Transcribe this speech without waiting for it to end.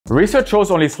Research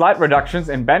shows only slight reductions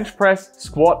in bench press,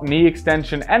 squat, knee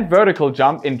extension, and vertical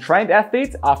jump in trained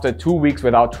athletes after 2 weeks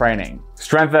without training.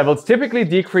 Strength levels typically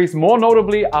decrease more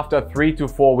notably after 3 to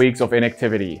 4 weeks of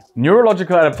inactivity.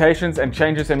 Neurological adaptations and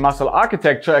changes in muscle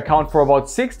architecture account for about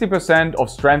 60% of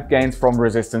strength gains from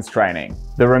resistance training.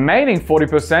 The remaining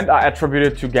 40% are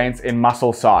attributed to gains in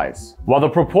muscle size. While the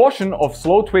proportion of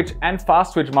slow twitch and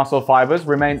fast twitch muscle fibers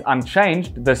remains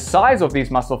unchanged, the size of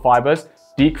these muscle fibers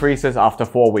decreases after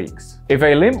 4 weeks. If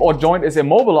a limb or joint is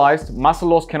immobilized, muscle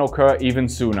loss can occur even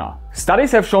sooner.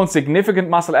 Studies have shown significant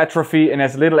muscle atrophy in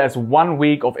as little as 1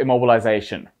 week of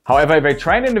immobilization. However, if a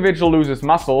trained individual loses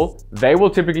muscle, they will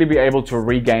typically be able to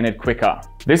regain it quicker.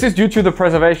 This is due to the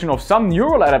preservation of some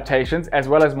neural adaptations as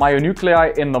well as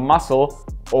myonuclei in the muscle,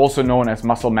 also known as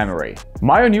muscle memory.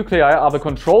 Myonuclei are the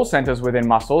control centers within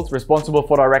muscles responsible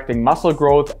for directing muscle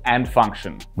growth and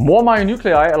function. More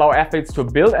myonuclei allow athletes to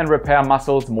build and repair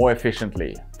muscles more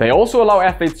efficiently. They also allow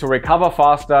athletes to recover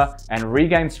faster and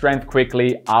regain strength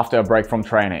quickly after a break from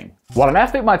training. While an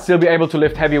athlete might still be able to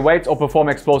lift heavy weights or perform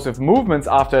explosive movements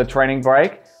after a training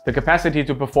break, the capacity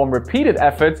to perform repeated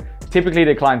efforts typically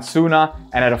declines sooner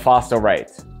and at a faster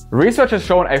rate. Research has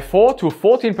shown a 4 to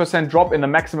 14% drop in the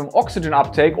maximum oxygen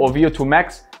uptake, or VO2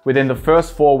 max, within the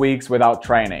first 4 weeks without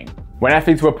training. When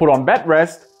athletes were put on bed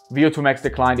rest, VO2 max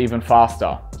declined even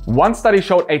faster. One study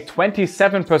showed a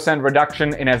 27%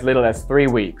 reduction in as little as 3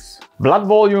 weeks. Blood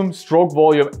volume, stroke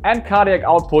volume, and cardiac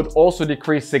output also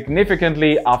decreased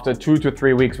significantly after 2 to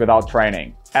 3 weeks without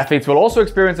training. Athletes will also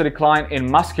experience a decline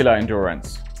in muscular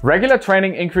endurance. Regular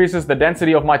training increases the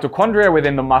density of mitochondria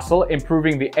within the muscle,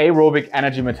 improving the aerobic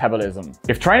energy metabolism.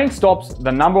 If training stops,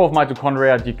 the number of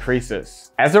mitochondria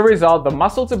decreases. As a result, the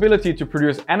muscle's ability to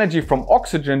produce energy from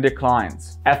oxygen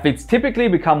declines. Athletes typically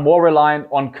become more reliant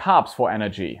on carbs for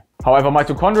energy. However,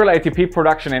 mitochondrial ATP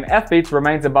production in athletes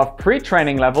remains above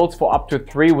pre-training levels for up to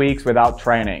 3 weeks without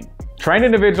training. Trained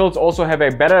individuals also have a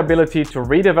better ability to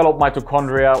redevelop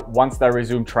mitochondria once they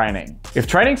resume training. If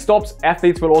training stops,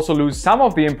 athletes will also lose some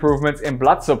of the improvements in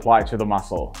blood supply to the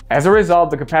muscle. As a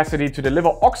result, the capacity to deliver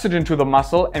oxygen to the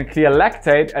muscle and clear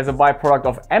lactate as a byproduct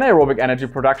of anaerobic energy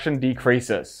production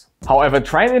decreases. However,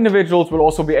 trained individuals will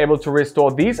also be able to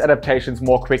restore these adaptations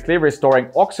more quickly, restoring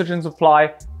oxygen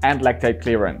supply and lactate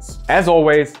clearance. As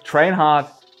always, train hard,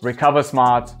 recover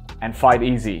smart, and fight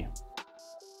easy.